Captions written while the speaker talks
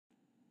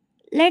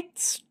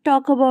Let's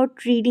talk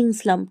about reading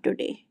slump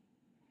today.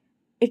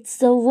 It's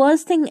the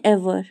worst thing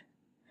ever.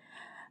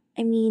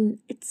 I mean,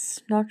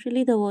 it's not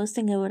really the worst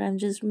thing ever. I'm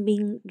just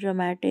being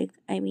dramatic.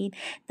 I mean,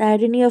 the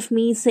irony of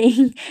me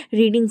saying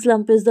reading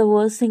slump is the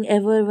worst thing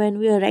ever when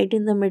we are right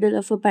in the middle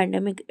of a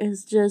pandemic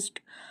is just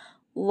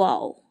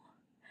wow.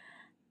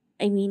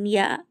 I mean,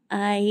 yeah,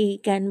 I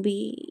can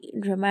be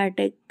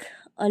dramatic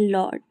a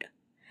lot.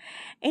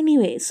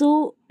 Anyway,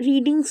 so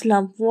reading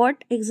slump,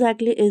 what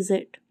exactly is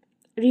it?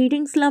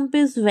 Reading slump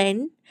is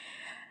when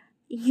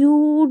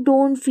you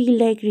don't feel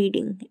like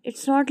reading.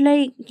 It's not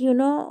like,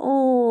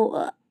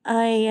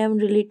 I am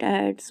really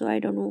tired, so I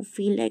don't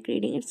feel like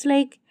reading. It's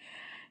like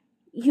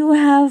you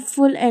have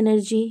full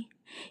energy,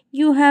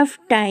 you have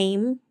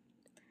time,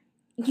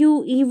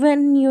 you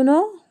even,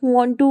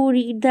 want to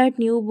read that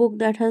new book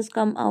that has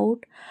come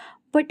out.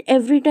 But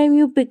every time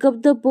you pick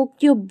up the book,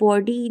 your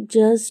body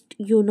just,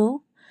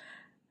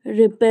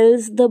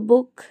 repels the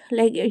book.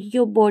 Like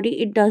your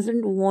body, it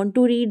doesn't want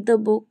to read the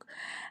book,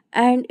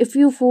 and if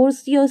you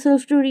force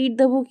yourself to read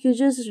the book, you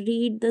just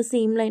read the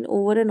same line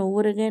over and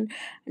over again.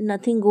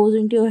 Nothing goes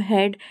into your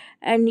head,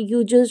 and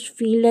you just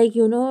feel like,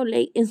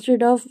 like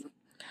instead of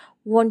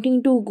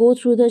wanting to go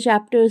through the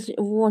chapters,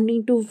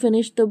 wanting to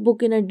finish the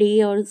book in a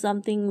day or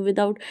something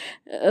without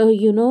uh,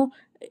 you know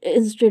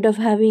instead of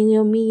having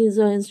your meals,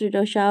 or instead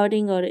of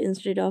showering, or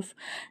instead of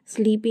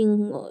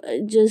sleeping,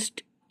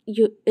 just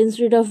you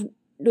instead of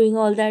doing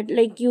all that,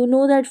 like,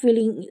 that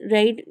feeling,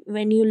 right,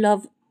 when you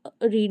love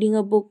reading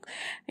a book,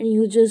 and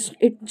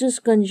it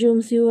just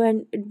consumes you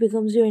and it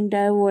becomes your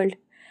entire world.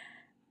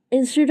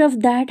 Instead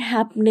of that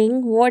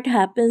happening, what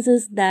happens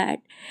is that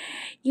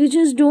you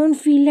just don't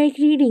feel like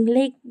reading.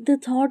 Like the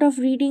thought of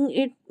reading,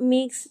 it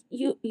makes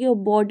your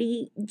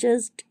body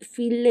just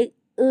feel like,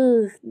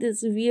 ugh,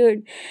 this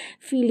weird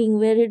feeling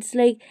where it's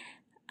like,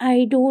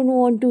 I don't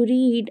want to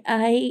read.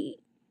 I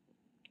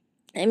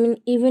mean,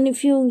 even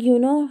if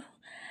you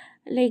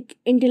like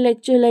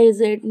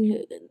intellectualize it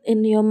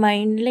in your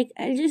mind, like,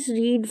 I'll just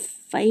read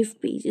 5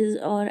 pages,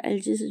 or I'll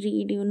just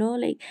read,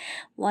 like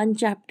one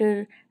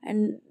chapter,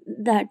 and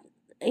that,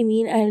 I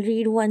mean, I'll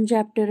read one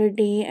chapter a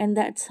day, and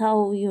that's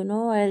how,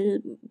 I'll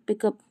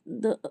pick up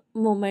the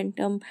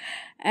momentum,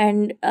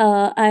 and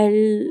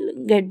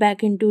I'll get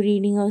back into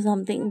reading or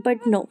something.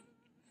 But no,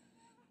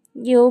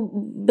 your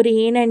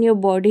brain and your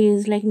body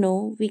is like,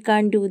 no, we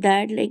can't do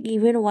that. Like,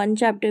 even one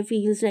chapter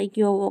feels like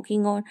you're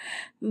walking on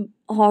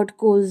hot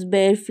coals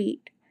bare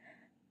feet.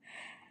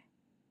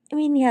 I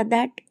mean, yeah,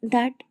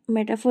 that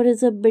metaphor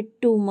is a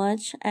bit too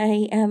much.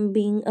 I am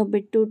being a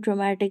bit too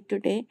dramatic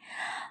today,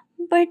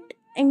 but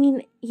I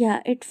mean,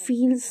 yeah, it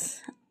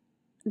feels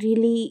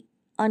really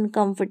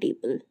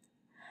uncomfortable.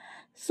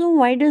 So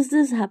why does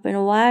this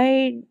happen?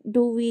 Why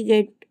do we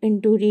get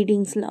into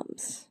reading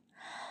slumps?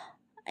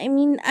 I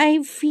mean,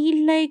 I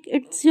feel like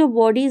it's your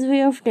body's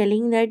way of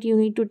telling that you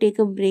need to take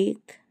a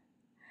break.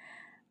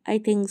 I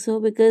think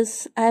so,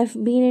 because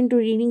I've been into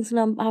reading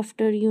slump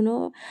after,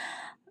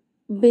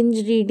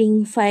 binge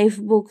reading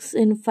 5 books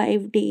in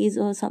 5 days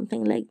or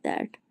something like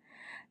that.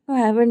 No, I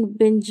haven't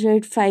binge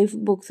read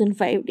 5 books in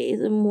 5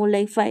 days, more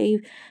like 5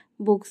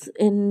 books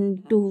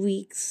in 2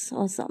 weeks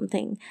or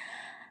something.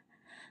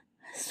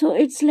 So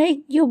it's like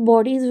your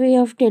body's way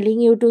of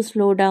telling you to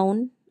slow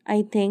down,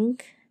 I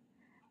think.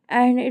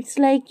 And it's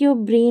like your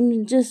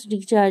brain just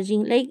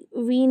recharging. Like,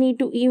 we need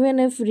to, even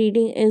if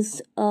reading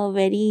is a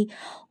very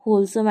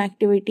wholesome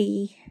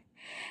activity,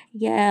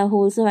 yeah,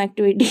 wholesome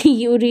activity,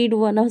 you read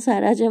one of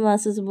Sarah J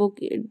Maas's book,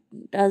 it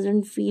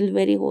doesn't feel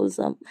very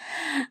wholesome.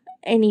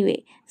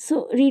 Anyway,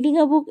 so reading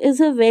a book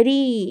is a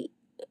very,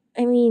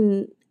 I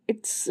mean,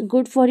 it's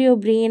good for your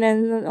brain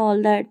and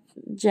all that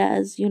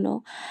jazz,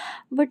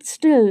 but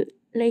still,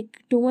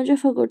 like, too much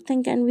of a good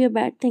thing can be a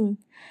bad thing.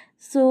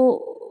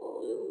 So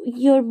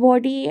your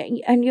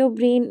body and your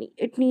brain,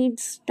 it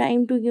needs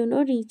time to,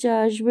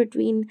 recharge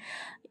between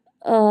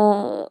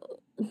uh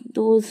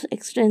those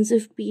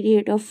extensive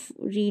period of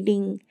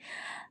reading.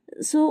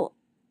 So,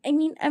 I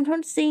mean, I'm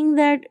not saying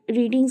that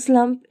reading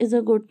slump is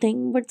a good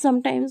thing, but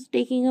sometimes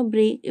taking a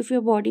break, if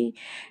your body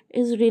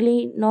is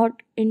really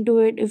not into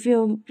it, if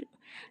you're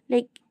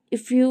like,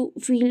 if you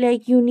feel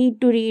like you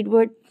need to read,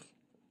 but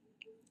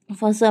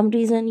for some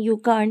reason you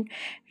can't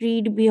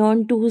read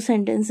beyond 2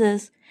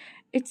 sentences,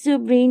 it's your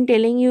brain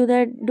telling you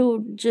that,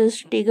 dude,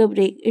 just take a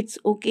break, it's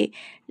okay.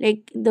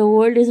 Like, the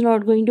world is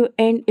not going to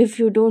end if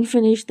you don't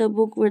finish the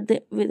book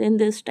within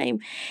this time,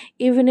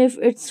 even if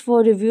it's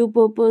for review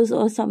purpose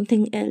or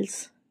something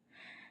else.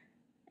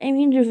 I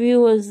mean,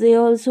 reviewers, they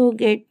also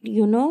get,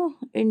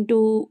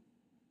 into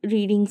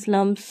reading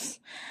slumps.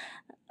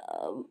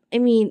 I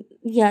mean,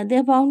 yeah,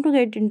 they're bound to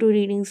get into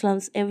reading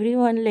slumps.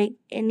 Everyone, like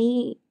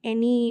any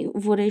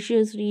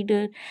voracious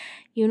reader,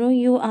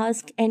 you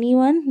ask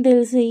anyone,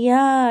 they'll say,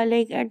 yeah,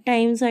 like, at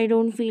times I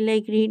don't feel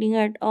like reading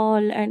at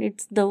all, and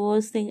it's the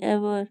worst thing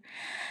ever.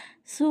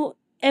 So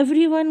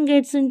everyone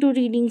gets into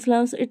reading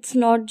slumps. It's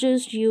not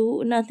just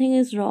you. Nothing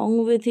is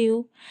wrong with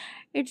you.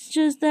 It's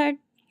just that,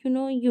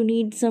 you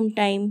need some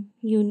time.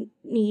 You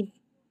need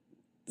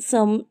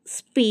some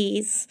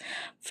space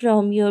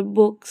from your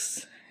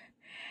books,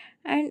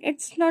 and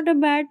it's not a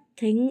bad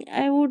thing,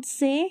 I would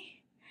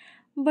say.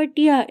 But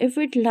yeah, if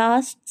it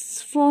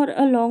lasts for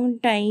a long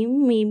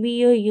time,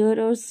 maybe a year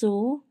or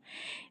so,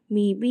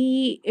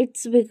 maybe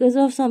it's because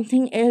of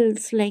something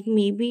else. Like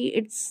maybe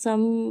it's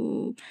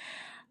some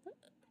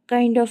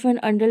kind of an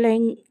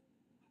underlying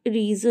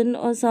reason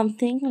or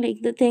something.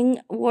 Like the thing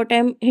what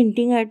I'm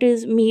hinting at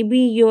is maybe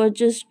you're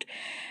just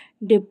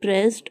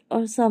depressed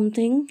or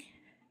something.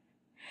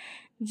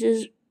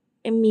 Just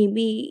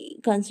maybe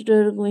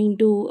consider going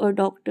to a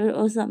doctor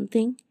or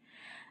something,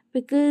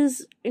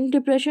 because in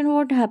depression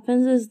what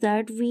happens is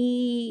that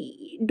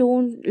we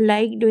don't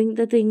like doing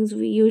the things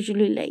we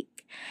usually like.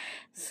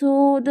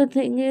 So the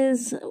thing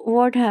is,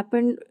 what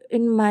happened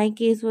in my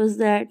case was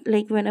that,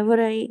 like,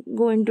 whenever I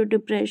go into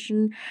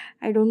depression,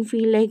 I don't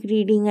feel like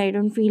reading, I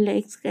don't feel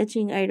like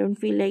sketching, I don't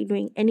feel like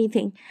doing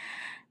anything.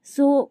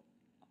 So,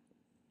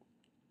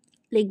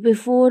 like,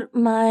 before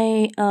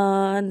my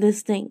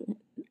this thing,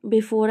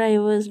 before I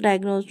was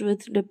diagnosed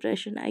with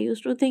depression, I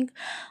used to think,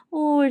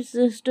 oh, it's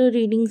just a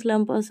reading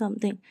slump or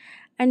something.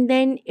 And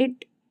then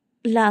it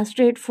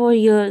lasted for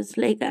years.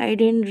 Like, I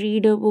didn't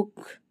read a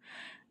book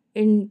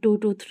in 2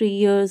 to 3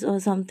 years or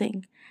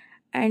something.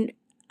 And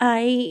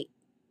I,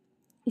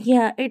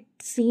 yeah, it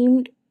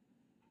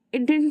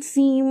didn't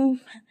seem,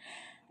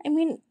 I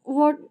mean,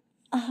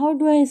 how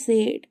do I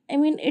say it? I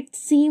mean, it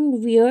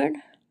seemed weird,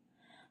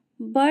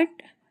 but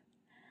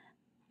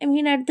I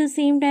mean, at the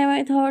same time,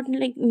 I thought,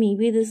 like,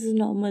 maybe this is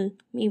normal.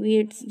 Maybe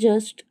it's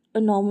just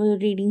a normal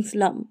reading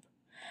slump.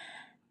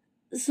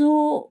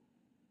 So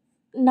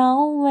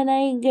now, when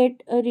I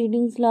get a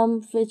reading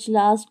slump which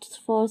lasts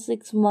for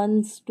 6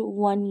 months to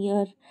 1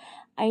 year,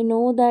 I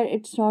know that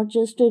it's not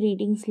just a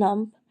reading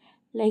slump.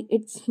 Like,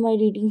 it's my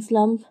reading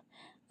slump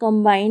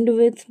combined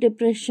with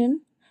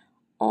depression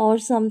or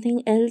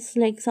something else.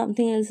 Like,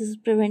 something else is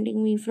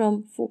preventing me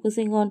from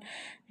focusing on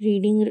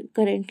reading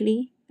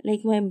currently.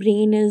 Like, my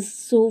brain is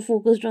so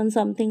focused on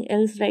something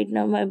else right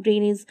now, my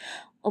brain is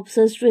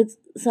obsessed with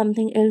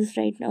something else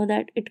right now,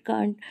 that it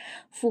can't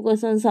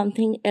focus on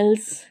something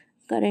else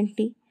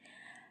currently.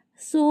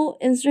 So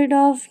instead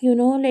of,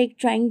 like,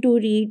 trying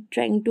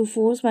to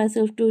force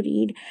myself to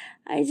read,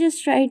 I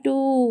just try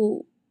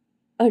to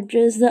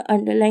address the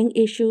underlying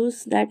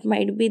issues that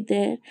might be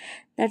there,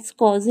 that's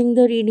causing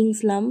the reading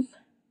slump.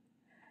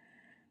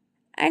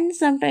 And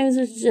sometimes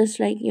it's just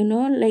like,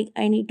 like,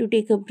 I need to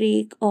take a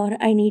break, or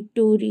I need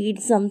to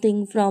read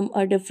something from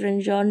a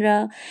different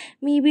genre.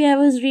 Maybe I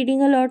was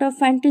reading a lot of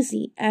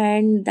fantasy,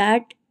 and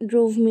that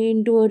drove me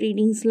into a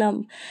reading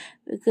slump,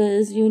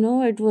 because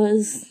it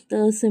was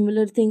the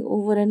similar thing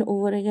over and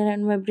over again,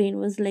 and my brain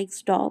was like,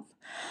 stop.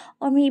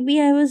 Or maybe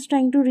I was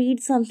trying to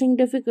read something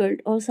difficult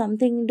or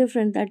something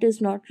different that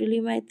is not really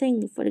my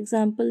thing, for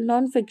example,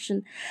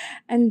 non-fiction,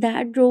 and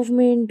that drove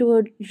me into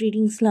a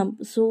reading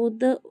slump. So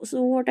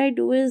what I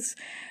do is,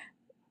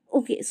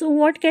 okay, so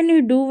what can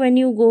you do when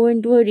you go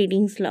into a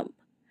reading slump?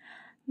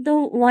 The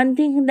one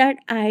thing that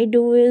I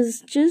do is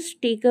just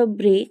take a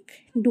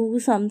break, do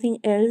something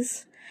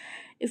else.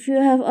 If you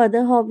have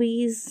other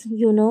hobbies,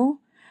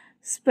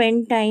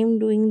 spend time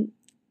doing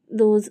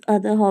those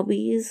other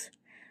hobbies.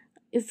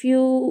 If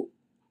you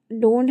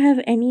don't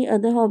have any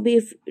other hobby,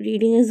 if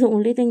reading is the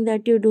only thing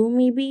that you do,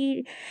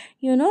 maybe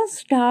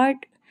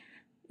start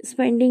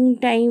spending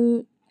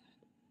time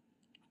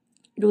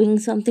doing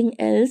something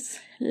else.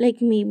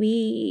 Like,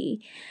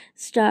 maybe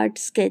start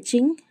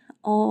sketching,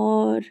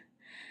 or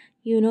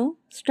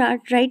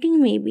start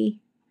writing, maybe.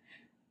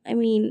 I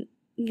mean,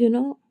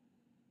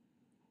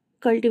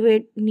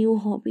 cultivate new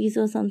hobbies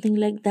or something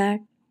like that.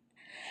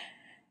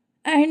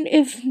 And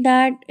if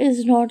that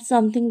is not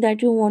something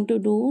that you want to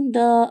do,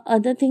 the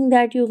other thing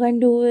that you can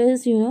do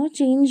is,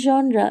 change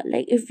genre.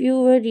 Like, if you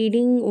were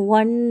reading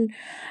one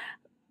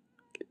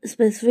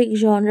specific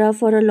genre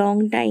for a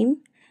long time,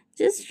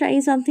 just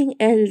try something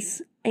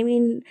else. I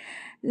mean,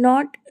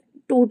 not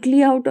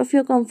totally out of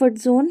your comfort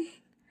zone,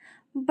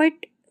 but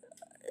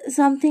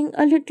something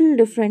a little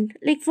different.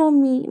 Like, for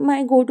me,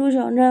 my go to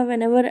genre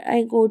whenever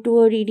I go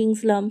to a reading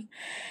slump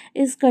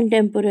is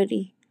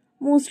contemporary.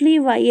 Mostly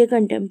YA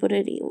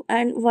contemporary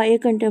and YA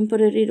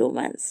contemporary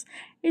romance.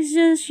 It's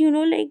just,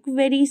 like,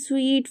 very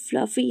sweet,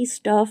 fluffy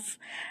stuff.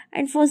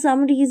 And for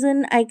some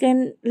reason, I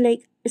can,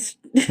 like,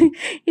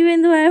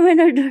 even though I'm an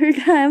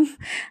adult, I'm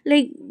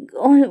like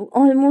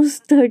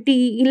almost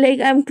 30. Like,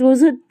 I'm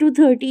closer to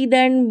 30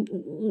 than,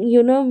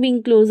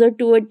 being closer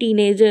to a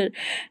teenager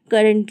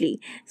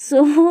currently.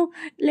 So,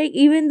 like,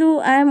 even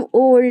though I'm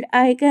old,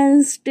 I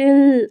can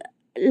still,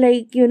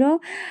 like,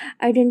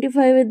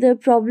 identify with the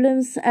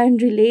problems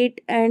and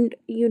relate, and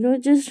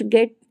just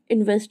get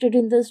invested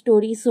in the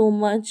story so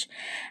much,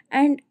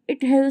 and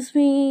it helps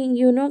me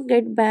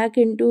get back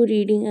into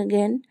reading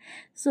again.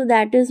 So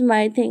that is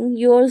my thing.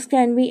 Yours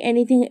can be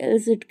anything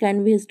else. It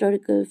can be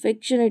historical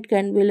fiction, it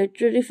can be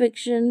literary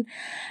fiction,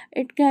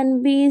 it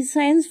can be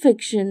science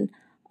fiction,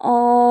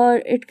 or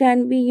it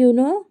can be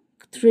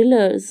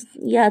thrillers.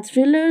 Yeah,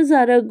 thrillers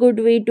are a good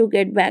way to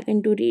get back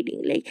into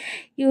reading. Like,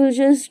 you'll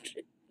just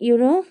you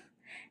know,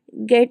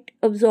 get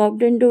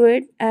absorbed into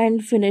it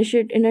and finish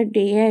it in a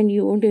day and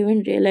you won't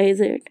even realize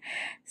it.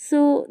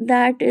 So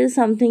that is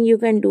something you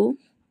can do.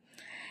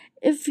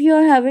 If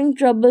you're having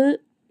trouble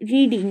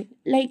reading,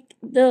 like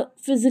the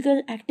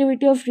physical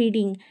activity of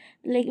reading,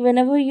 like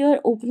whenever you're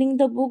opening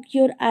the book,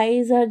 your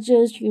eyes are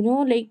just,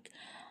 like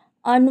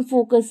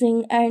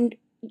unfocusing, and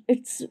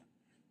it's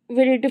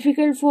very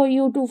difficult for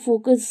you to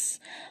focus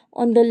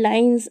on the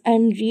lines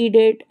and read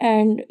it,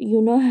 and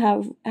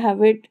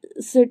have it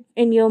sit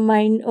in your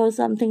mind or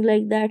something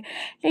like that.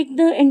 Like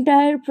the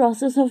entire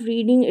process of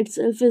reading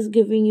itself is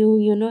giving you,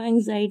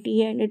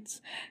 anxiety, and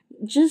it's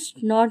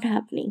just not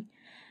happening.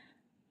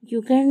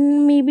 You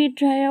can maybe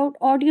try out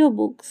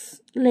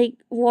audiobooks. Like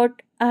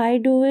what I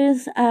do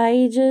is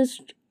I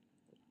just,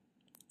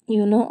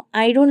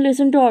 I don't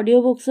listen to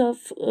audiobooks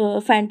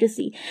of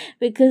fantasy,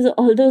 because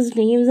all those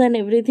names and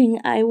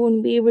everything, I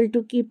won't be able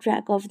to keep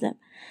track of them.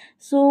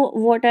 So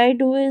what I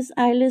do is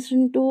I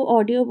listen to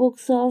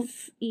audiobooks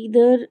of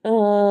either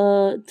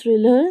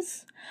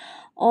thrillers,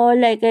 or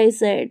like I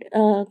said,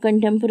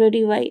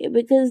 contemporary YA,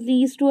 because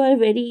these two are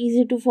very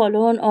easy to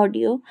follow on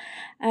audio,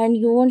 and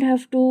you won't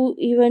have to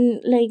even,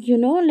 like,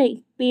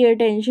 pay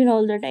attention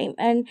all the time,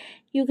 and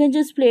you can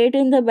just play it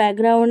in the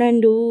background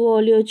and do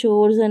all your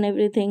chores and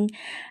everything.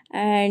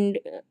 And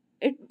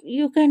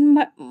you can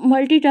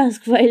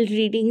multitask while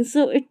reading,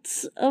 so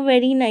it's a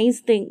very nice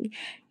thing.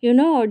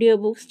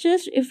 Audiobooks,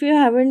 just if you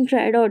haven't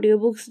tried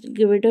audiobooks,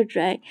 give it a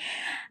try.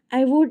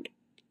 I would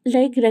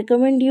like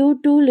recommend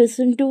you to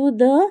listen to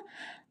the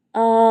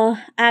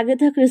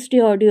Agatha Christie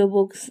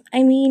audiobooks.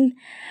 I mean,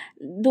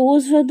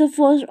 those were the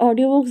first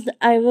audiobooks that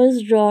I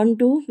was drawn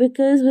to,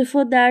 because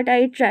before that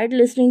I tried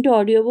listening to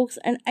audiobooks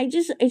and I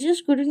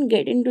just couldn't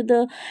get into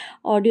the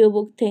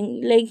audiobook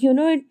thing. Like,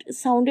 it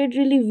sounded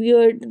really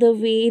weird the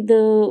way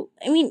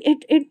I mean,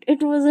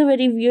 it was a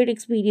very weird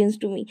experience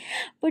to me.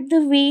 But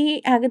the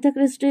way Agatha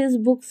Christie's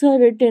books are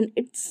written,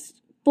 it's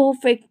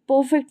perfect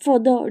for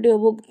the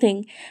audiobook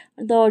thing,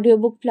 the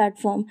audiobook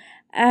platform.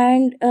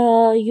 And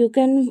you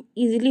can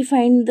easily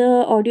find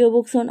the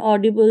audiobooks on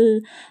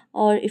Audible,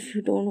 or if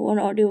you don't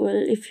want Audible,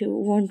 if you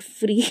want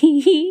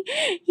free,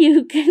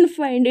 you can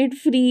find it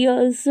free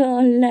also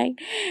online.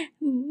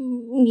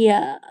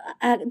 Yeah,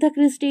 the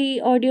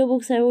Christie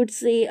audiobooks, I would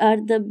say,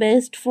 are the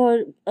best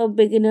for a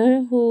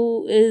beginner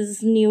who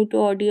is new to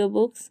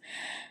audiobooks.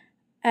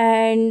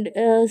 And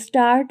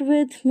start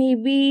with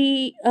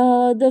maybe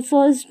the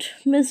first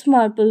Miss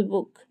Marple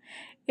book.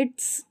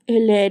 It's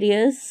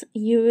hilarious.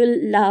 You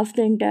will laugh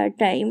the entire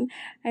time.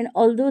 And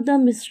although the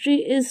mystery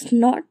is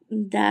not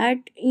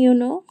that,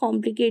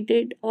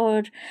 complicated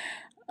or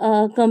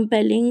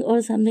compelling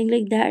or something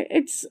like that,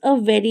 it's a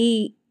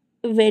very,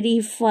 very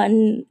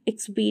fun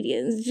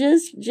experience.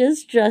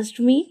 Just trust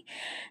me.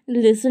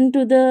 Listen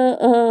to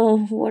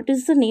the what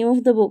is the name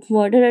of the book?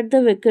 Murder at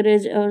the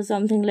Vicarage or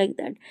something like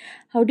that.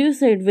 How do you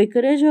say it?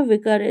 Vicarage or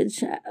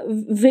Vicarage?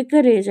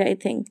 Vicarage, I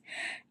think.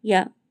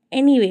 Yeah.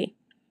 Anyway,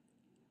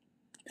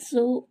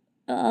 so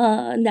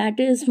that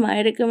is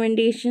my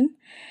recommendation.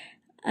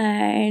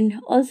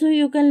 And also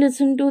you can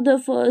listen to the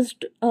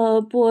first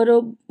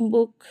Poirot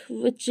book,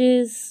 which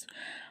is,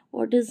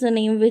 what is the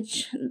name,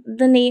 which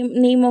the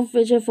name of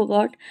which I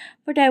forgot,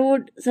 but I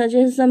would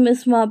suggest the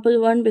Miss Marple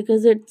one,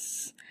 because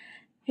it's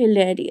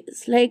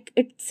hilarious. Like,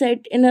 it's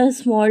set in a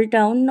small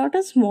town, not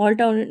a small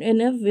town,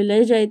 in a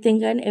village, I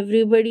think, and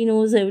everybody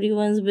knows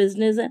everyone's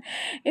business. And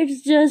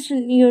it's just,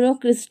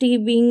 Christy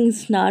being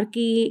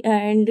snarky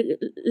and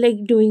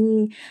like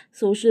doing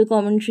social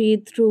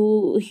commentary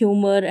through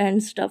humor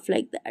and stuff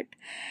like that.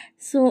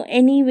 So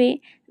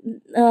anyway,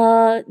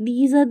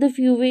 these are the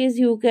few ways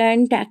you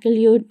can tackle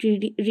your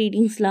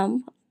reading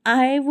slump.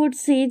 I would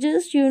say,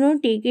 just,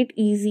 take it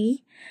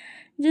easy.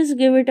 Just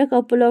give it a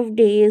couple of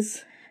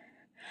days,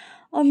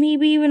 or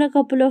maybe even a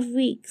couple of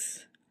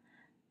weeks,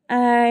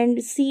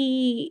 and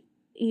see,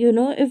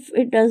 if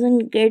it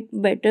doesn't get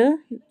better.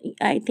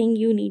 I think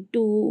you need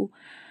to,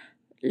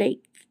 like,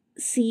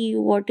 see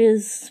what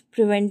is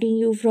preventing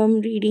you from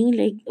reading,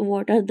 like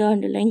what are the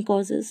underlying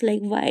causes,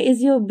 like why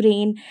is your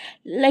brain,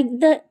 like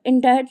the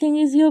entire thing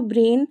is your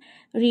brain.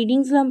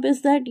 Reading slump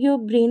is that your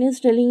brain is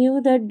telling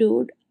you that,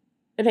 dude,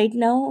 right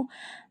now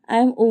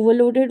I'm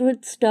overloaded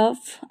with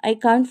stuff, I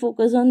can't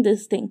focus on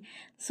this thing.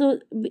 So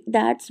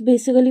that's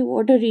basically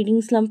what a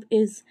reading slump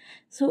is.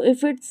 So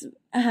if it's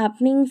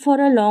happening for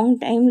a long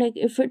time, like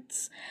if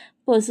it's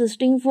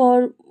persisting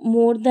for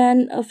more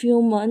than a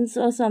few months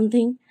or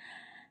something,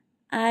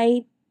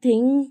 I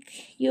think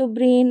your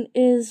brain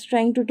is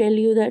trying to tell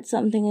you that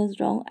something is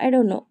wrong. I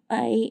don't know,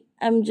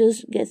 I'm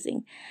just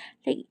guessing.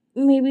 Like,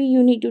 maybe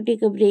you need to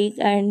take a break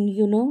and,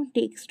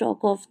 take stock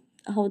of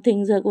how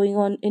things are going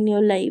on in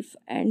your life,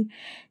 and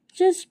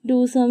just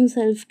do some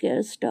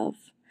self-care stuff.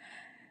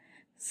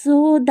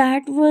 So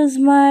that was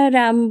my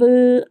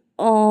ramble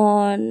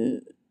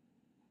on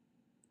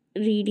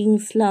reading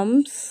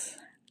slumps.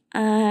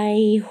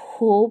 I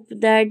hope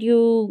that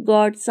you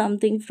got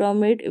something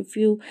from it. If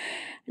you,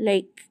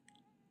 like,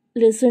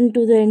 listen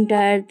to the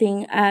entire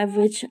thing,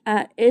 which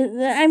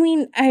I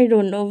mean, I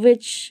don't know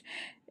which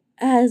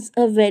has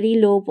a very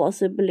low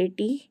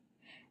possibility.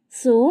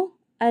 So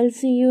I'll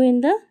see you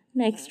in the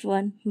next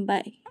one.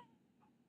 Bye.